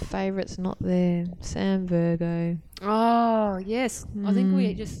mention my favourite's not there. Sam Virgo. Oh, yes. I think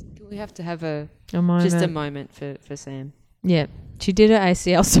we have to have a moment for Sam. Yeah. She did her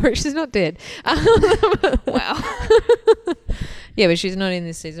ACL. Sorry, she's not dead. Wow. Yeah, but she's not in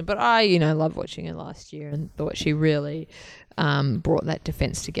this season. But I, love watching her last year and thought she really brought that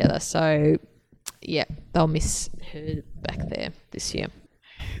defence together. So, yeah, they'll miss her back there this year.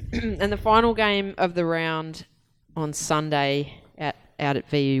 And the final game of the round on Sunday out at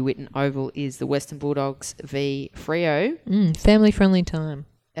VU Whitten Oval is the Western Bulldogs v Freo. Family-friendly time.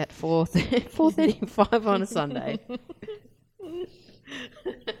 At 4:35 on a Sunday.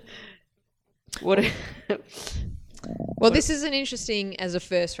 Well, this is an interesting as a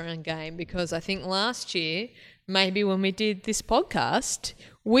first round game, because I think last year, maybe when we did this podcast,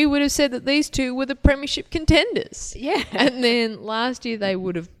 we would have said that these two were the premiership contenders. Yeah. And then last year they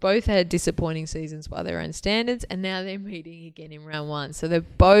would have both had disappointing seasons by their own standards, and now they're meeting again in round one. So they're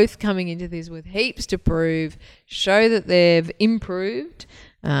both coming into this with heaps to prove, show that they've improved,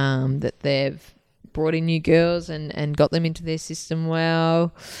 that they've brought in new girls and got them into their system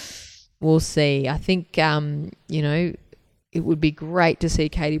well. We'll see. I think, it would be great to see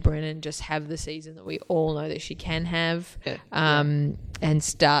Katie Brennan just have the season that we all know that she can have, and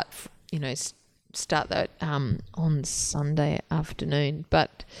start that on Sunday afternoon.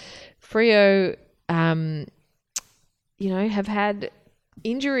 But Freo, have had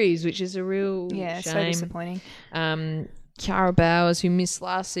injuries, which is a real shame. So disappointing. Cara Bowers, who missed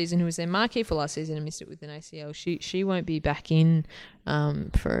last season, who was their marquee for last season and missed it with an ACL, she won't be back in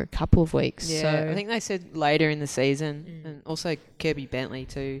for a couple of weeks. Yeah, so I think they said later in the season. And also Kirby Bentley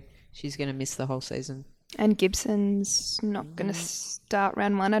too. She's going to miss the whole season. And Gibson's not going to start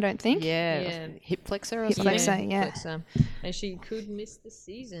round one, I don't think. Yeah. Hip flexor or Hip something. flexor, yeah. Flexor. And she could miss the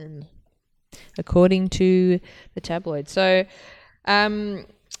season, according to the tabloid. So,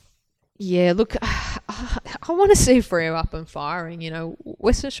 yeah, look, I want to see Freo up and firing.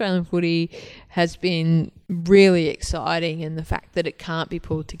 Western Australian footy has been really exciting, and the fact that it can't be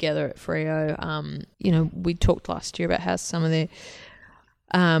pulled together at Freo. We talked last year about how some of their,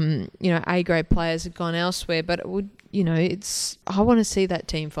 A-grade players have gone elsewhere, but it would, I want to see that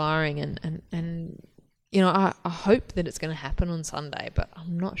team firing, and I hope that it's going to happen on Sunday, but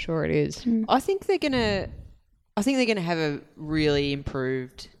I'm not sure it is. I think they're going to have a really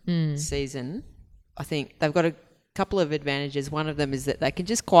improved season. I think they've got a couple of advantages. One of them is that they can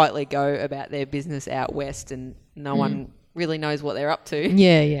just quietly go about their business out west and no one really knows what they're up to.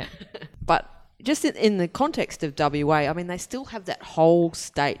 Yeah. But just in the context of WA, I mean, they still have that whole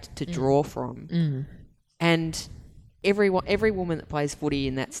state to draw from. And every woman that plays footy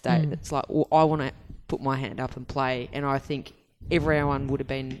in that state, it's like, well, I want to put my hand up and play. And I think everyone would have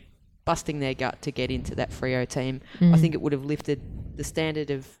been busting their gut to get into that Freo team. I think it would have lifted the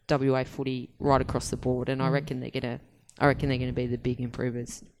standard of WA footy right across the board, and I reckon they're gonna be the big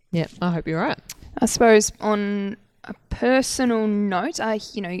improvers. Yeah, I hope you're right. I suppose on a personal note,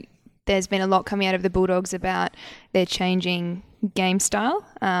 there's been a lot coming out of the Bulldogs about their changing game style.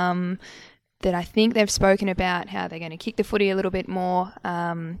 That I think they've spoken about how they're going to kick the footy a little bit more.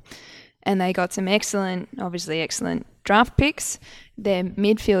 And they got some excellent draft picks. Their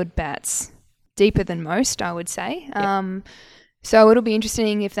midfield bats deeper than most, I would say. Yep. So it'll be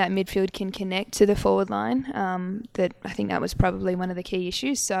interesting if that midfield can connect to the forward line. That I think that was probably one of the key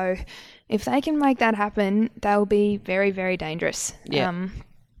issues. So if they can make that happen, they'll be very, very dangerous. Yeah.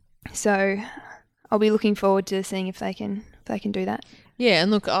 So I'll be looking forward to seeing if they can do that. Yeah,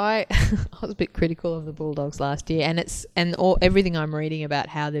 and look, I was a bit critical of the Bulldogs last year, and everything I'm reading about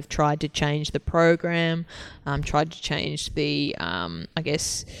how they've tried to change the program, tried to change the I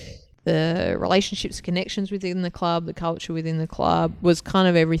guess the relationships, connections within the club, the culture within the club was kind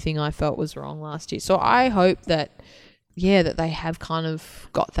of everything I felt was wrong last year. So I hope that they have kind of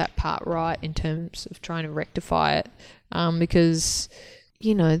got that part right in terms of trying to rectify it, because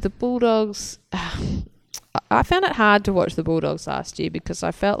the Bulldogs. I found it hard to watch the Bulldogs last year because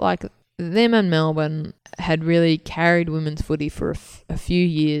I felt like them and Melbourne had really carried women's footy for a few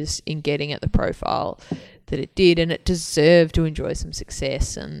years in getting at the profile that it did, and it deserved to enjoy some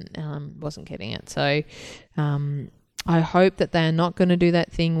success and wasn't getting it. So I hope that they're not going to do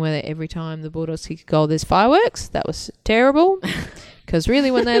that thing where every time the Bulldogs kick a goal there's fireworks. That was terrible because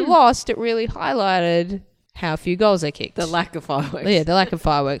really when they lost it really highlighted how few goals they kicked. The lack of fireworks. Yeah, the lack of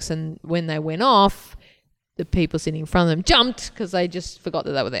fireworks. And when they went off, the people sitting in front of them jumped because they just forgot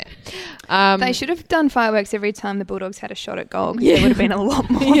that they were there. They should have done fireworks every time the Bulldogs had a shot at goal because there would have been a lot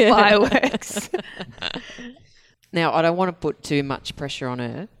more fireworks. Now, I don't want to put too much pressure on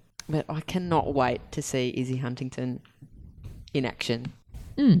her, but I cannot wait to see Izzy Huntington in action.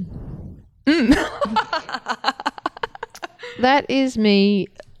 That is me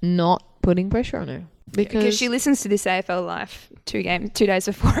not putting pressure on her. Because she listens to this AFL Life 2 days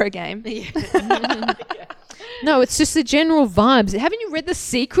before a game. No, it's just the general vibes. Haven't you read The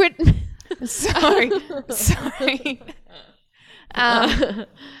Secret? Sorry.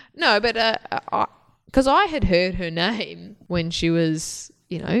 No, but because I had heard her name when she was,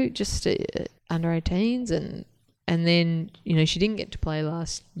 just under 18s, and then she didn't get to play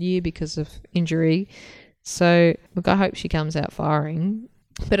last year because of injury. So look, I hope she comes out firing.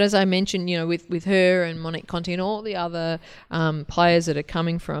 But as I mentioned, with her and Monique Conti and all the other players that are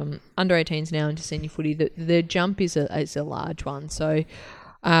coming from under 18s now into senior footy, the jump is a large one. So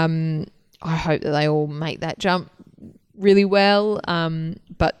I hope that they all make that jump really well.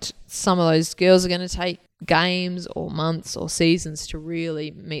 But some of those girls are going to take games or months or seasons to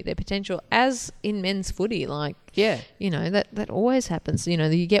really meet their potential, as in men's footy. That always happens.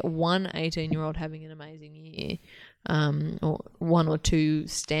 You get one 18-year-old having an amazing year. Or one or two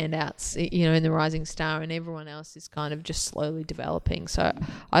standouts, in the rising star, and everyone else is kind of just slowly developing. So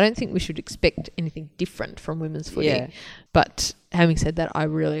I don't think we should expect anything different from women's footy. Yeah. But having said that, I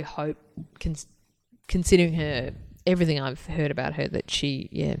really hope, considering her, everything I've heard about her, that she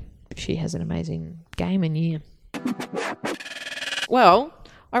has an amazing game and year. Well,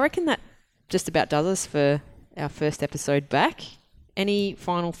 I reckon that just about does us for our first episode back. Any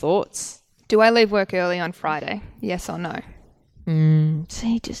final thoughts? Do I leave work early on Friday? Yes or no?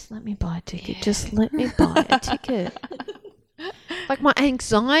 See, just let me buy a ticket. Yeah. Just let me buy a ticket. Like my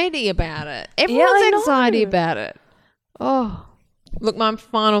anxiety about it. Everyone's anxiety about it. Oh. Look, my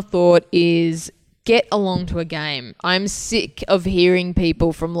final thought is get along to a game. I'm sick of hearing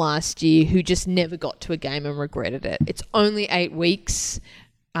people from last year who just never got to a game and regretted it. It's only 8 weeks.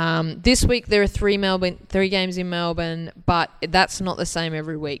 This week there are 3 games in Melbourne, but that's not the same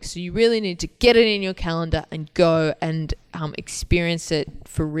every week. So you really need to get it in your calendar and go and experience it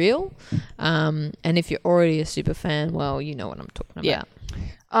for real. And if you're already a super fan, well, you know what I'm talking about. Yeah.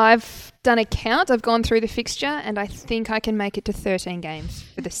 I've done a count. I've gone through the fixture and I think I can make it to 13 games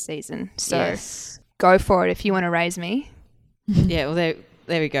for this season. So Go for it if you want to raise me. Yeah, well, there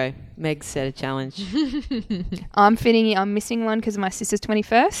we go. Meg set a challenge. I'm missing one because of my sister's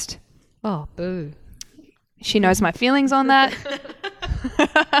 21st. Oh, boo. She knows my feelings on that.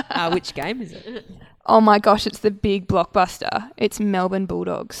 Which game is it? Oh my gosh, it's the big blockbuster. It's Melbourne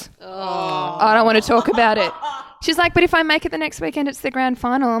Bulldogs. Oh. I don't want to talk about it. She's like, but if I make it the next weekend, it's the grand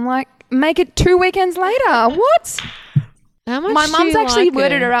final. I'm like, make it 2 weekends later. What? How much my mum's actually like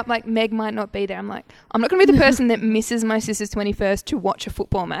worded her up like Meg might not be there. I'm like, I'm not going to be the person that misses my sister's 21st to watch a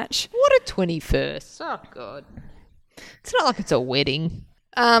football match. What a 21st? Oh, God. It's not like it's a wedding.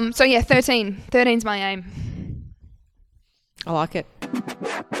 13. 13's my aim. I like it.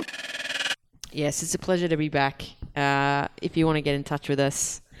 Yes, it's a pleasure to be back. If you want to get in touch with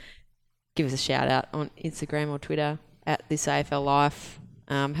us, give us a shout out on Instagram or Twitter at This AFL Life.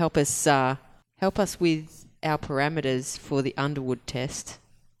 Help us with our parameters for the Underwood test.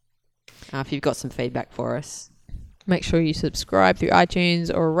 If you've got some feedback for us, make sure you subscribe through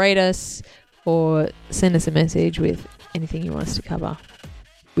iTunes or rate us or send us a message with anything you want us to cover.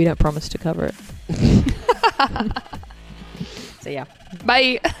 We don't promise to cover it. See ya.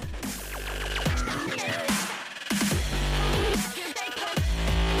 Bye.